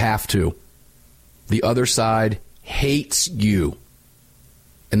 We have to. The other side hates you.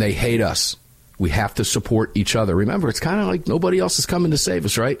 and they hate us. We have to support each other. Remember, it's kind of like nobody else is coming to save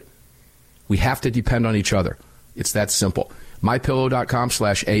us, right? We have to depend on each other. It's that simple.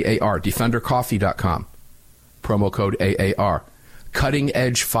 MyPillow.com/AAR. DefenderCoffee.com. Promo code AAR. Cutting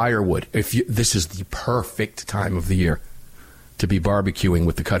Edge Firewood. This is the perfect time of the year to be barbecuing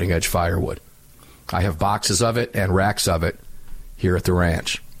with the Cutting Edge Firewood. I have boxes of it and racks of it here at the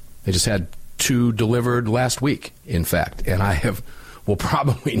ranch. They just had 2 delivered last week, in fact, and will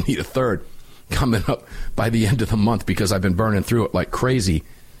probably need a third coming up by the end of the month because I've been burning through it like crazy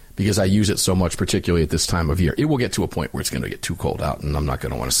because I use it so much, particularly at this time of year. It will get to a point where it's going to get too cold out, and I'm not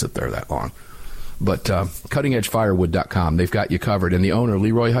going to want to sit there that long. But cuttingedgefirewood.com, they've got you covered. And the owner,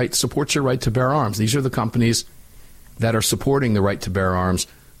 Leroy Height, supports your right to bear arms. These are the companies that are supporting the right to bear arms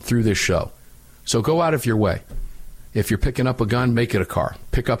through this show. So go out of your way. If you're picking up a gun, make it a car.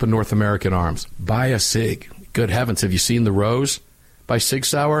 Pick up a North American Arms. Buy a SIG. Good heavens, have you seen the Rose by Sig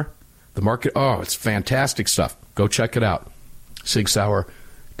Sauer? The market, it's fantastic stuff. Go check it out.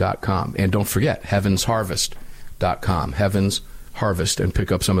 SigSauer.com. And don't forget, HeavensHarvest.com. Heavens Harvest, and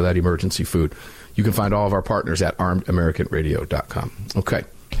pick up some of that emergency food. You can find all of our partners at ArmedAmericanRadio.com. Okay,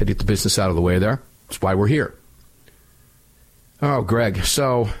 had to get the business out of the way there. That's why we're here. Oh, Greg,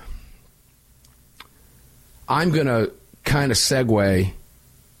 so I'm going to kind of segue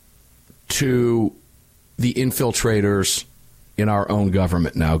to the infiltrators in our own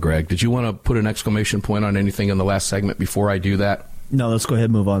government now, Greg. Did you want to put an exclamation point on anything in the last segment before I do that? No, let's go ahead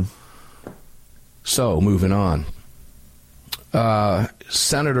and move on. So, moving on.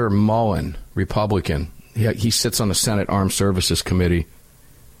 Senator Mullen, Republican, he sits on the Senate Armed Services Committee.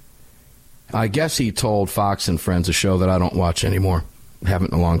 I guess he told Fox and Friends, a show that I don't watch anymore.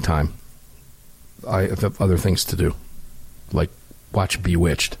 Haven't in a long time. I have other things to do, like watch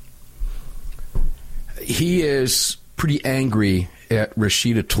Bewitched. He is pretty angry at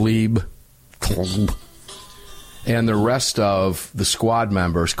Rashida Tlaib and the rest of the squad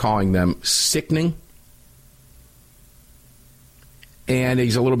members, calling them sickening. And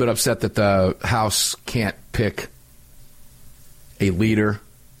he's a little bit upset that the House can't pick a leader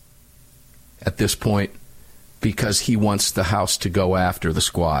at this point because he wants the House to go after the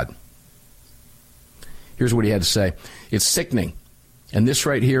squad. Here's what he had to say. It's sickening. And this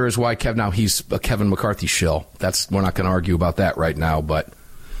right here is why he's a Kevin McCarthy shill. We're not going to argue about that right now, but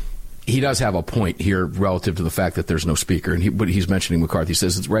he does have a point here relative to the fact that there's no speaker. But he's mentioning McCarthy. He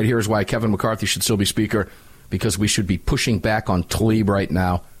says, right here is why Kevin McCarthy should still be speaker, because we should be pushing back on Tlaib right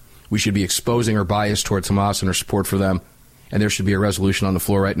now. We should be exposing her bias towards Hamas and her support for them. And there should be a resolution on the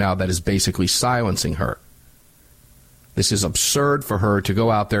floor right now that is basically silencing her. This is absurd for her to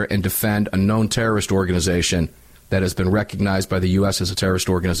go out there and defend a known terrorist organization that has been recognized by the U.S. as a terrorist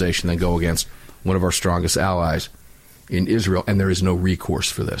organization, then go against one of our strongest allies in Israel, and there is no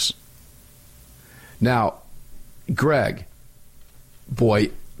recourse for this. Now, Greg,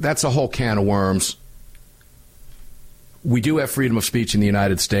 boy, that's a whole can of worms. We do have freedom of speech in the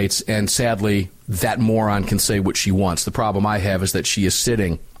United States, and sadly, that moron can say what she wants. The problem I have is that she is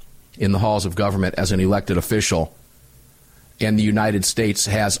sitting in the halls of government as an elected official, and the United States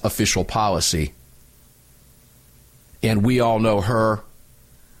has official policy. And we all know her,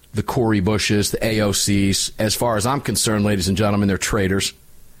 the Cori Bushes, the AOCs. As far as I'm concerned, ladies and gentlemen, they're traitors.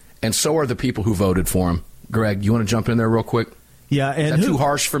 And so are the people who voted for him. Greg, you want to jump in there real quick? Yeah. And is that too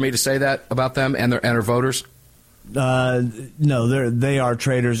harsh for me to say that about them and their voters? No, they are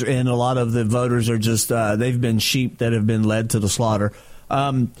traitors, and a lot of the voters are just they've been sheep that have been led to the slaughter.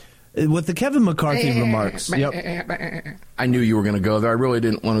 With the Kevin McCarthy remarks, yep. I knew you were going to go there. I really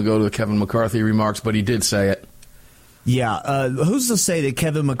didn't want to go to the Kevin McCarthy remarks, but he did say it. Yeah, who's to say that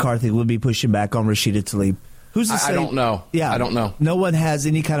Kevin McCarthy would be pushing back on Rashida Tlaib? Who's to say? I don't know. Yeah, I don't know. No one has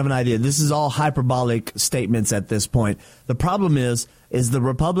any kind of an idea. This is all hyperbolic statements at this point. The problem is the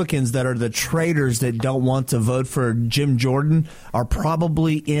Republicans that are the traitors that don't want to vote for Jim Jordan are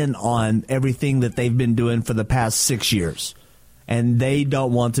probably in on everything that they've been doing for the past 6 years. And they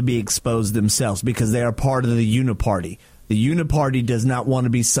don't want to be exposed themselves because they are part of the Uniparty. The Uniparty does not want to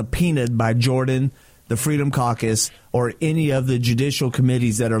be subpoenaed by Jordan, the Freedom Caucus, or any of the judicial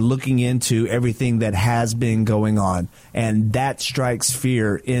committees that are looking into everything that has been going on. And that strikes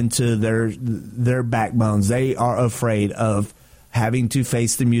fear into their backbones. They are afraid of having to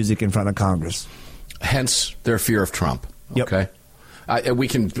face the music in front of Congress. Hence their fear of Trump. Yep. Okay? We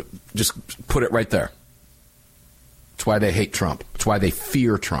can just put it right there. It's why they hate Trump. It's why they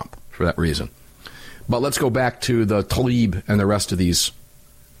fear Trump, for that reason. But let's go back to the Tlaib and the rest of these.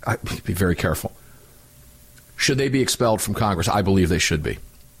 Be very careful. Should they be expelled from Congress? I believe they should be.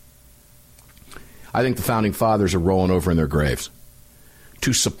 I think the Founding Fathers are rolling over in their graves.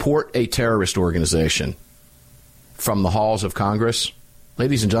 to support a terrorist organization from the halls of Congress,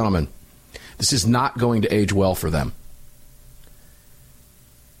 ladies and gentlemen, this is not going to age well for them.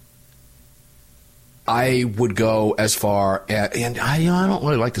 I would go as far as, and I don't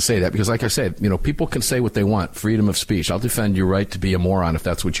really like to say that because, like I said, people can say what they want, freedom of speech. I'll defend your right to be a moron if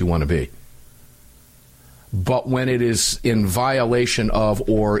that's what you want to be. But when it is in violation of,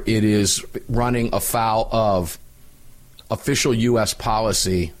 or it is running afoul of official U.S.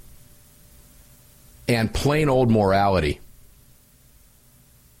 policy and plain old morality,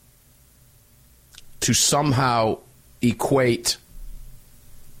 to somehow equate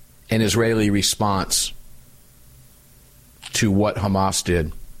an Israeli response to what Hamas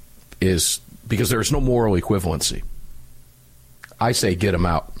did is because there is no moral equivalency. I say get them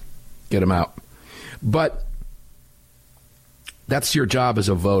out. Get them out. But that's your job as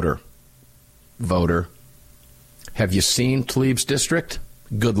a voter. Have you seen Tlaib's district?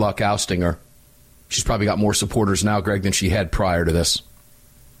 Good luck ousting her. She's probably got more supporters now, Greg, than she had prior to this.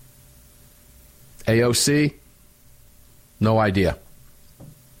 AOC? No idea.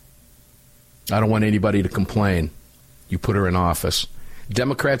 I don't want anybody to complain. You put her in office.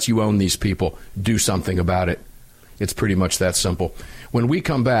 Democrats, you own these people. Do something about it. It's pretty much that simple. When we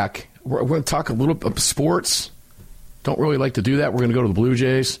come back, we're going to talk a little bit of sports. Don't really like to do that. We're going to go to the Blue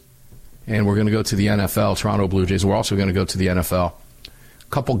Jays, and we're going to go to the NFL, Toronto Blue Jays. We're also going to go to the NFL. A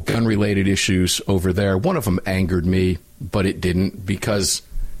couple gun-related issues over there. One of them angered me, but it didn't because,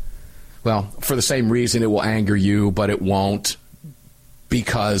 well, for the same reason it will anger you, but it won't,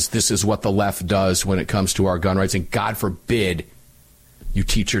 because this is what the left does when it comes to our gun rights. And God forbid you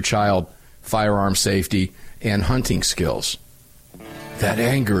teach your child firearm safety and hunting skills. That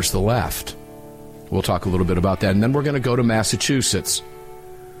angers the left. We'll talk a little bit about that. And then we're going to go to Massachusetts.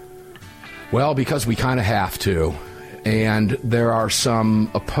 Well, because we kind of have to. And there are some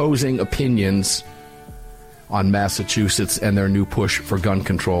opposing opinions on Massachusetts and their new push for gun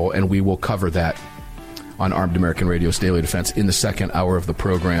control. And we will cover that on Armed American Radio's Daily Defense in the second hour of the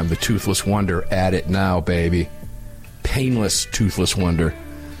program. The Toothless Wonder, at it now, baby. Painless Toothless Wonder.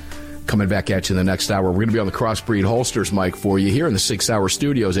 Coming back at you in the next hour. We're going to be on the Crossbreed Holsters mic for you here in the 6 Hour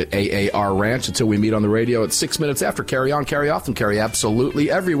Studios at AAR Ranch until we meet on the radio at 6 minutes after. Carry on, carry off, and carry absolutely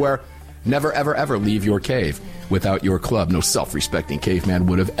everywhere. Never, ever, ever leave your cave without your club. No self-respecting caveman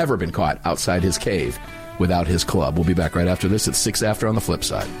would have ever been caught outside his cave without his club. We'll be back right after this at 6 after on the flip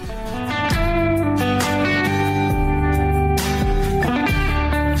side.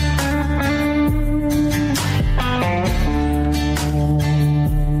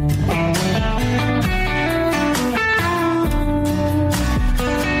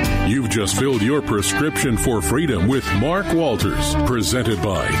 Just filled your prescription for freedom with Mark Walters, presented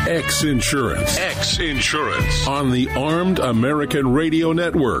by X Insurance. X Insurance on the Armed American Radio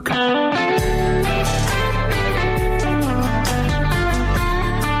Network.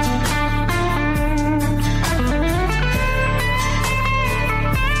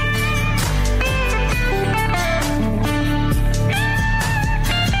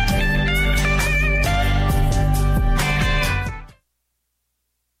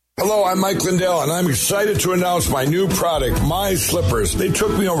 Hello, I'm Mike Lindell, and I'm excited to announce my new product, My Slippers. They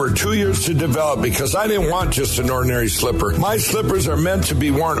took me over 2 years to develop because I didn't want just an ordinary slipper. My slippers are meant to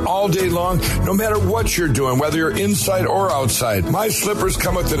be worn all day long, no matter what you're doing, whether you're inside or outside. My slippers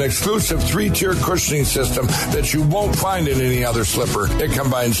come with an exclusive 3-tier cushioning system that you won't find in any other slipper. It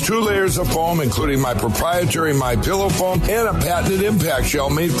combines 2 layers of foam, including my proprietary My Pillow foam and a patented impact gel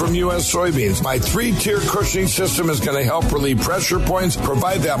made from U.S. soybeans. My 3-tier cushioning system is going to help relieve pressure points,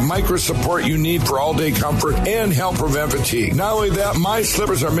 provide that micro support you need for all-day comfort, and help prevent fatigue. Not only that, my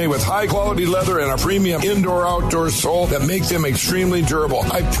slippers are made with high-quality leather and a premium indoor-outdoor sole that make them extremely durable.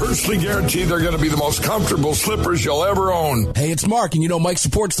 I personally guarantee they're going to be the most comfortable slippers you'll ever own. Hey, it's Mark, and you know Mike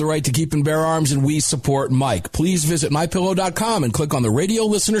supports the right to keep and bear arms, and we support Mike. Please visit MyPillow.com and click on the radio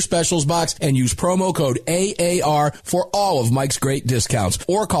listener specials box and use promo code AAR for all of Mike's great discounts.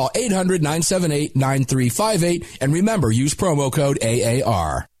 Or call 800-978-9358, and remember, use promo code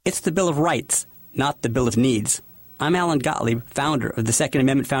AAR. It's the Bill of Rights, not the Bill of Needs. I'm Alan Gottlieb, founder of the Second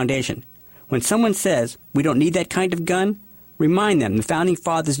Amendment Foundation. When someone says we don't need that kind of gun, remind them the Founding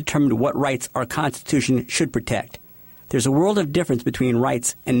Fathers determined what rights our Constitution should protect. There's a world of difference between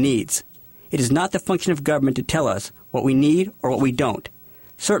rights and needs. It is not the function of government to tell us what we need or what we don't.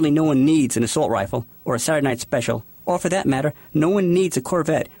 Certainly no one needs an assault rifle or a Saturday night special, or for that matter, no one needs a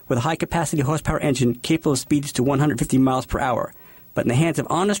Corvette with a high-capacity horsepower engine capable of speeds to 150 miles per hour. But in the hands of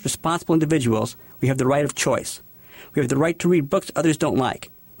honest, responsible individuals, we have the right of choice. We have the right to read books others don't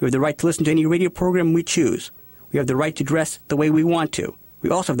like. We have the right to listen to any radio program we choose. We have the right to dress the way we want to. We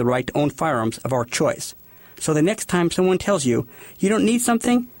also have the right to own firearms of our choice. So the next time someone tells you you don't need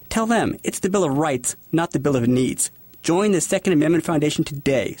something, tell them it's the Bill of Rights, not the Bill of Needs. Join the Second Amendment Foundation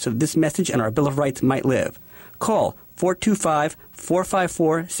today so that this message and our Bill of Rights might live. Call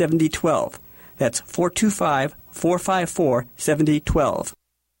 425-454-7012. That's 425-454-7012.